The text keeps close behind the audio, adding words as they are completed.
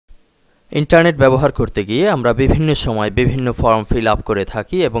Internet ব্যবহার করতে গিয়ে আমরা বিভিন্ন সময় বিভিন্ন ফর্ম ফিল আপ করে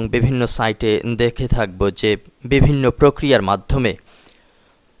থাকি এবং বিভিন্ন সাইটে দেখে থাকব যে বিভিন্ন প্রক্রিয়ার মাধ্যমে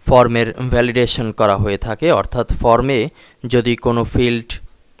ফর্মের ভ্যালিডেশন করা হয়ে থাকে। অর্থাৎ ফর্মে যদি কোনো ফিল্ড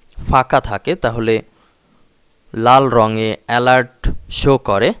ফাঁকা থাকে তাহলে লাল রঙে অ্যালার্ট শো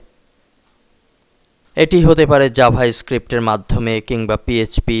করে। এটি হতে পারে জাভা স্ক্রিপ্টের মাধ্যমে কিংবা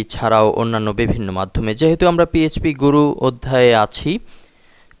পিএইচপি ছাড়াও অন্যান্য বিভিন্ন মাধ্যমে। যেহেতু আমরা পিএইচপি গুরু অধ্যায়ে আছি,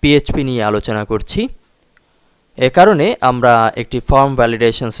 পিএইচপি নিয়ে আলোচনা করছি, এ কারণে আমরা একটি ফর্ম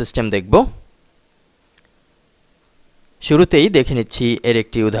ভ্যালিডেশন সিস্টেম দেখব। শুরুতেই দেখে নিচ্ছি এর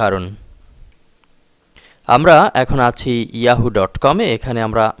একটি উদাহরণ। আমরা এখন আছি yahoo.com-এ। এখানে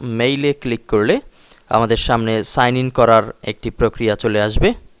আমরা মেইলে ক্লিক করলে আমাদের সামনে সাইন ইন করার একটি প্রক্রিয়া চলে আসবে।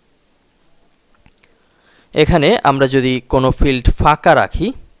 এখানে আমরা যদি কোনো ফিল্ড ফাঁকা রাখি,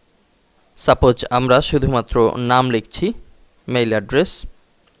 সাপোজ আমরা শুধুমাত্র নাম লিখছি, মেইল অ্যাড্রেস,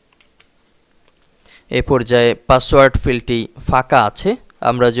 এই পর্যায়ে পাসওয়ার্ড ফিল্ডটি ফাঁকা আছে।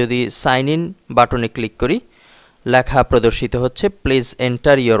 আমরা যদি সাইন ইন বাটনে ক্লিক করি, লেখা প্রদর্শিত হচ্ছে প্লিজ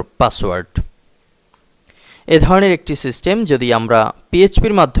এন্টার ইয়োর পাসওয়ার্ড। এ ধরনের একটি সিস্টেম যদি আমরা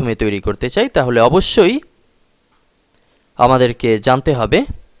পিএইচপির মাধ্যমে তৈরি করতে চাই তাহলে অবশ্যই আমাদেরকে জানতে হবে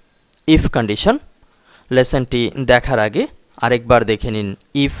ইফ কন্ডিশন। লেসনটি দেখার আগে আরেকবার দেখে নিন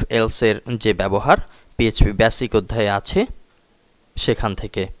ইফ এলসের যে ব্যবহার পিএইচপি বেসিক অধ্যায়ে আছে সেখান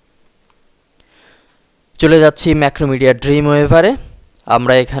থেকে। চলে যাচ্ছি ম্যাক্রোমিডিয়া ড্রিমওয়েভারে।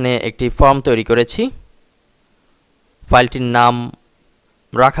 আমরা এখানে একটি ফর্ম তৈরি করেছি। ফাইলটির নাম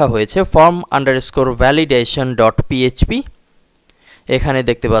রাখা হয়েছে form_validation.php। এখানে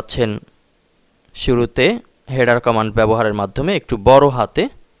দেখতে পাচ্ছেন শুরুতে হেডার কমান্ড ব্যবহারের মাধ্যমে একটু বড় হাতে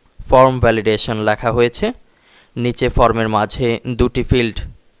ফর্ম ভ্যালিডেশন লেখা হয়েছে। নিচে ফর্মের মাঝে দুটি ফিল্ড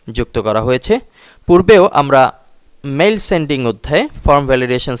যুক্ত করা হয়েছে। পূর্বেও আমরা মেইল সেন্ডিং অধ্যায়ে ফর্ম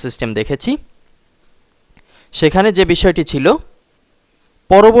ভ্যালিডেশন সিস্টেম দেখেছি। সেখানে যে বিষয়টি ছিল,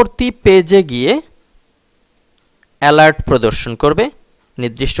 পরবর্তী পেজে গিয়ে অ্যালার্ট প্রদর্শন করবে,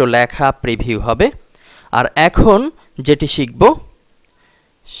 নির্দিষ্ট লেখা প্রিভিউ হবে। আর এখন যেটি শিখব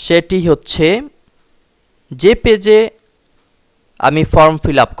সেটি হচ্ছে যে পেজে আমি ফর্ম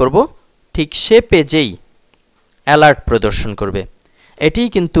ফিল আপ করব ঠিক সে পেজেই অ্যালার্ট প্রদর্শন করবে। এটি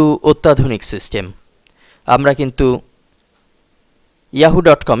কিন্তু অত্যাধুনিক সিস্টেম। আমরা কিন্তু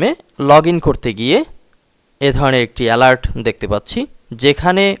yahoo.com-এ লগ ইন করতে গিয়ে এ ধরনের একটি অ্যালার্ট দেখতে পাচ্ছি।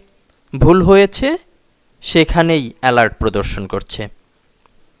 যেখানে ভুল হয়েছে সেখানেই অ্যালার্ট প্রদর্শন করছে।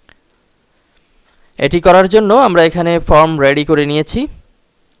 এটি করার জন্য আমরা এখানে ফর্ম রেডি করে নিয়েছি।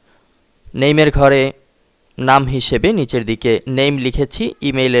 নেইমের ঘরে নাম হিসেবে নিচের দিকে নেম লিখেছি,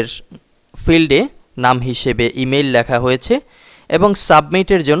 ইমেইলের ফিল্ডে নাম হিসেবে ইমেইল লেখা হয়েছে এবং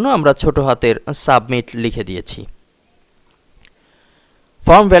সাবমিটের জন্য আমরা ছোট হাতের সাবমিট লিখে দিয়েছি।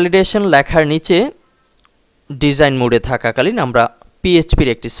 ফর্ম ভ্যালিডেশন লেখার নিচে ডিজাইন মোডে থাকাকালীন আমরা পিএইচপির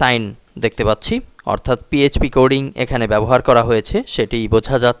একটি সাইন দেখতে পাচ্ছি, অর্থাৎ পিএইচপি কোডিং এখানে ব্যবহার করা হয়েছে সেটি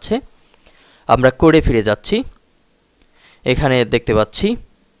বোঝা যাচ্ছে। আমরা কোডে ফিরে যাচ্ছি। এখানে দেখতে পাচ্ছি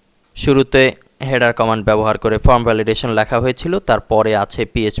শুরুতে হেডার কমান্ড ব্যবহার করে ফর্ম ভ্যালিডেশন লেখা হয়েছিল, তারপরে আছে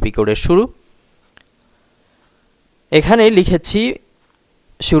পিএইচপি কোডের শুরু। এখানে লিখেছি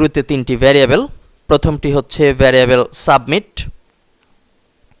শুরুতে তিনটি ভ্যারিয়েবল। প্রথমটি হচ্ছে variable submit,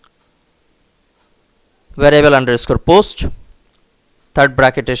 variable underscore post, third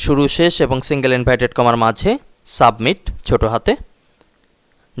ব্র্যাকেটের শুরু শেষ এবং সিঙ্গেল ইনভার্টেড কমার মাঝে সাবমিট ছোট হাতে।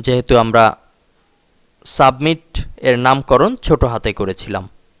 যেহেতু আমরা সাবমিট এর নামকরণ ছোট হাতে করেছিলাম।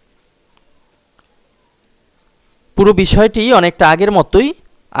 পুরো বিষয়টি অনেকটা আগের মতোই।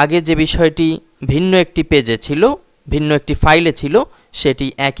 আগে যে বিষয়টি ভিন্ন একটি পেজে ছিল, ভিন্ন একটি ফাইলে ছিল, সেটি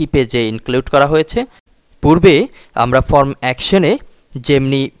একই পেজে ইনক্লুড করা হয়েছে। পূর্বে আমরা ফর্ম অ্যাকশনে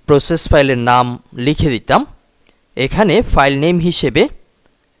যেমনি প্রসেস ফাইলের নাম লিখে দিতাম, এখানে ফাইল নেম হিসেবে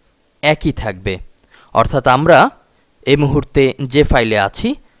একই থাকবে। অর্থাৎ আমরা এই মুহূর্তে যে ফাইলে আছি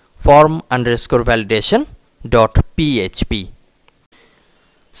form_validation.php।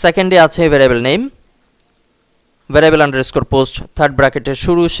 সেকেন্ডে আছে variable name, variable underscore post, third ব্র্যাকেটের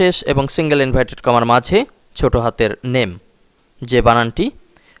শুরু শেষ এবং সিঙ্গেল ইনভার্টেড কমার মাঝে ছোট হাতের নেম, যে বানানটি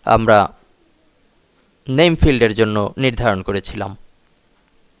আমরা নেম ফিল্ডের জন্য নির্ধারণ করেছিলাম।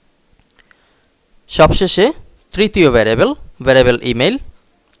 সবশেষে তৃতীয় variable, variable email,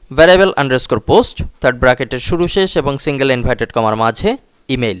 variable underscore post, third ব্র্যাকেটের শুরু শেষ এবং সিঙ্গেল ইনভার্টেড কমার মাঝে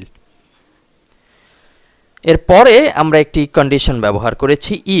ইমেইল। এরপরে আমরা একটি কন্ডিশন ব্যবহার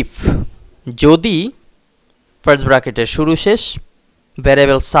করেছি ইফ, যদি ফার্স্ট ব্র্যাকেটের শুরু শেষ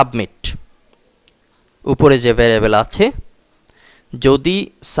ভ্যারিয়েবল সাবমিট, উপরে যে ভ্যারিয়েবল আছে, যদি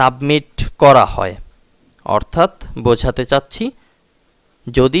সাবমিট করা হয়, অর্থাৎ বোঝাতে চাচ্ছি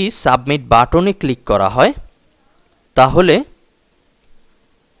যদি সাবমিট বাটনে ক্লিক করা হয় তাহলে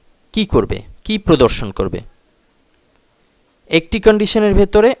কি করবে, কি প্রদর্শন করবে? একটি কন্ডিশনের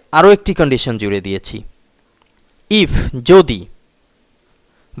ভেতরে আরো একটি কন্ডিশন জুড়ে দিয়েছি। ইফ, যদি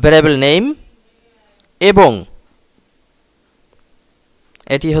ভ্যারিয়েবল নেম এবং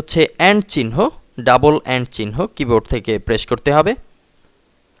এটি হচ্ছে এন্ড চিহ্ন, ডাবল এন্ড চিহ্ন, কিবোর্ড থেকে প্রেস করতে হবে,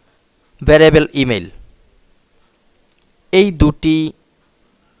 ভ্যারিয়েবল ইমেল, এই দুটি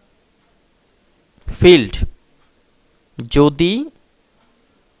ফিল্ড যদি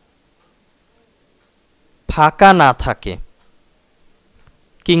ফাঁকা না থাকে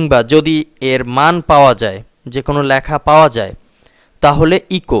কিংবা যদি এর মান পাওয়া যায়, যে কোনো লেখা পাওয়া যায়, তাহলে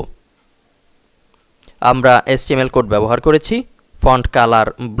ইকো। আমরা HTML কোড ব্যবহার করেছি, ফন্ট কালার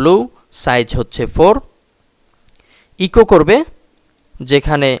ব্লু, সাইজ হচ্ছে 4। ইকো করবে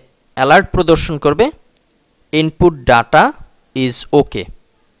যেখানে অ্যালার্ট প্রদর্শন করবে ইনপুট ডাটা ইজ ওকে।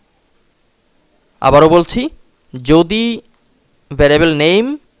 আবারও বলছি, যদি ভ্যারিয়েবল নেম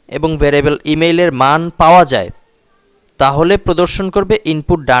এবং ভ্যারিয়েবল ইমেইলের মান পাওয়া যায় তাহলে প্রদর্শন করবে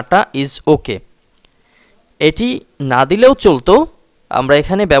ইনপুট ডাটা ইজ ওকে। এটি না দিলেও চলতো, আমরা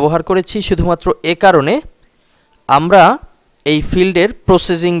এখানে ব্যবহার করেছি শুধুমাত্র এ কারণে আমরা এই ফিল্ডের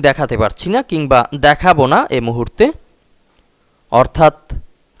প্রসেসিং দেখাতে পারছি না কিংবা দেখাবো না এই মুহূর্তে, অর্থাৎ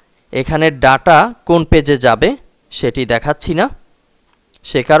এখানে ডাটা কোন পেজে যাবে সেটি দেখাচ্ছি না,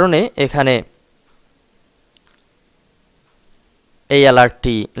 সে কারণে এখানে এই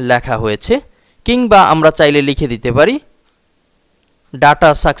অ্যালার্টটি লেখা হয়েছে। কিংবা আমরা চাইলে লিখে দিতে পারি ডাটা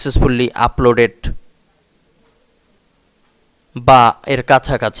সাকসেসফুলি আপলোডেড বা এর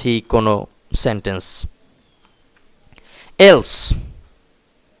কাছাকাছি কোনো সেন্টেন্স। এলস,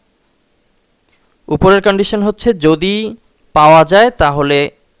 উপরের কন্ডিশন হচ্ছে যদি পাওয়া যায় তাহলে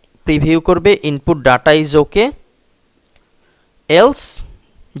প্রিভিউ করবে input data is okay. Else,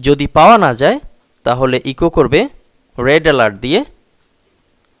 যদি পাওয়া না যায় তাহলে ইকো করবে রেড অ্যালার্ট দিয়ে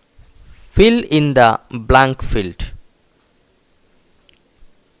fill in the blank field,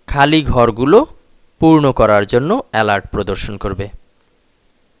 খালি ঘরগুলো পূর্ণ করার জন্য অ্যালার্ট প্রদর্শন করবে।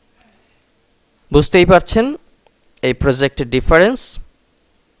 বুঝতেই পারছেন এই প্রজেক্টের ডিফারেন্স।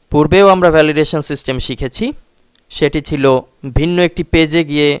 পূর্বেও আমরা ভ্যালিডেশন সিস্টেম শিখেছি, সেটি ছিল ভিন্ন একটি পেজে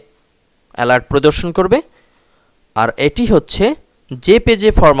গিয়ে অ্যালার্ট প্রদর্শন করবে, আর এটি হচ্ছে যে পেজে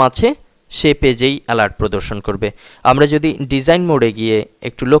ফর্ম আছে সে পেজেই অ্যালার্ট প্রদর্শন করবে। আমরা যদি ডিজাইন মোডে গিয়ে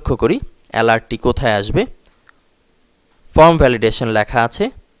একটু লক্ষ্য করি অ্যালার্টটি কোথায় আসবে, ফর্ম ভ্যালিডেশন লেখা আছে,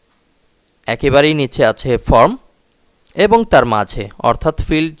 একেবারেই নিচে আছে ফর্ম এবং তার মাঝে অর্থাৎ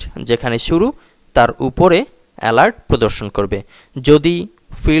ফিল্ড যেখানে শুরু তার উপরে অ্যালার্ট প্রদর্শন করবে। যদি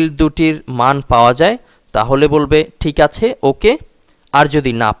ফিল্ড দুটির মান পাওয়া যায় তাহলে বলবে ঠিক আছে ওকে, আর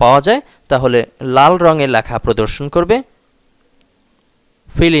যদি না পাওয়া যায় তাহলে লাল রঙে লেখা প্রদর্শন করবে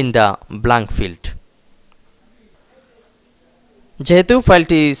fill in the blank field. যেহেতু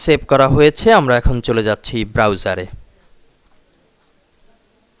ফাইলটি সেভ করা হয়েছে আমরা এখন চলে যাচ্ছি ব্রাউজারে।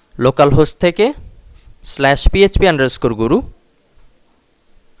 লোকাল হোস্ট থেকে /php_guru,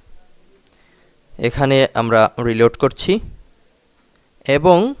 এখানে আমরা রিলোড করছি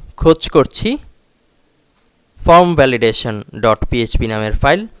এবং খোঁজ করছি ফর্ম validation.php নামের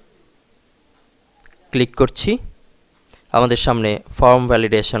ফাইল। ক্লিক করছি, আমাদের সামনে ফর্ম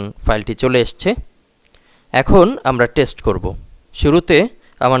ভ্যালিডেশন ফাইলটি চলে এসছে। এখন আমরা টেস্ট করব। শুরুতে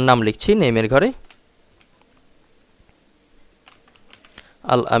আমার নাম লিখছি নেমের ঘরে,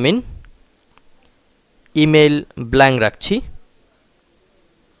 আল আমিন, ইমেল ব্ল্যাঙ্ক রাখছি,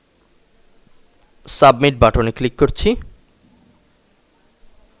 সাবমিট বাটনে ক্লিক করছি।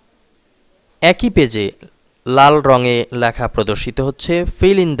 একই পেজে লাল রঙে লেখা প্রদর্শিত হচ্ছে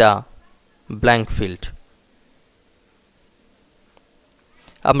fill in the blank field.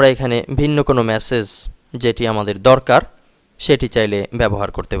 আমরা এখানে ভিন্ন কোনো মেসেজ যেটি আমাদের দরকার সেটি চাইলে ব্যবহার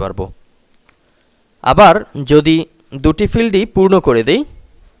করতে পারবো। আবার যদি দুটি ফিল্ডই পূর্ণ করে দেই,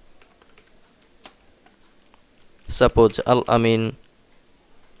 সাপোজ আল আমিন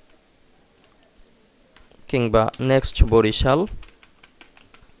কিংবা নেক্সট বরিশাল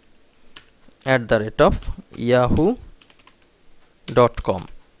 @yahoo.com,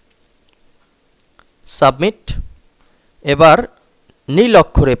 সাবমিট। এবার নীল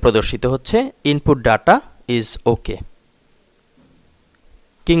অক্ষরে প্রদর্শিত হচ্ছে ইনপুট ডাটা ইজ ওকে,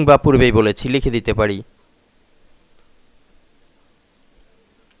 কিংবা পূর্বেই বলেছি লিখে দিতে পারি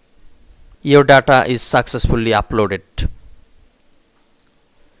your data is successfully uploaded।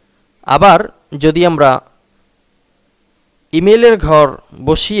 আবার যদি আমরা ইমেলের ঘর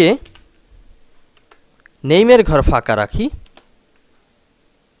বসিয়ে নেইমের ঘর ফাঁকা রাখি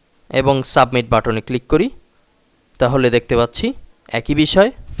এবং সাবমিট বাটনে ক্লিক করি তাহলে দেখতে পাচ্ছি একই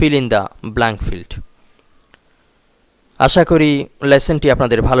বিষয়, fill in the blank field। আশা করি লেসনটি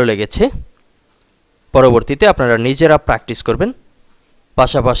আপনাদের ভালো লেগেছে। পরবর্তীতে আপনারা নিজেরা প্র্যাকটিস করবেন।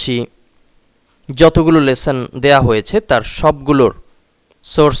 পাশাপাশি যতগুলো লেসন দেয়া হয়েছে তার সবগুলোর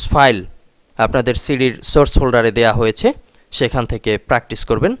সোর্স ফাইল আপনাদের সিডির সোর্স ফোল্ডারে দেয়া হয়েছে, সেখান থেকে প্র্যাকটিস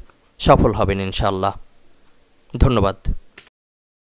করবেন, সফল হবেন ইনশাআল্লাহ। ধন্যবাদ।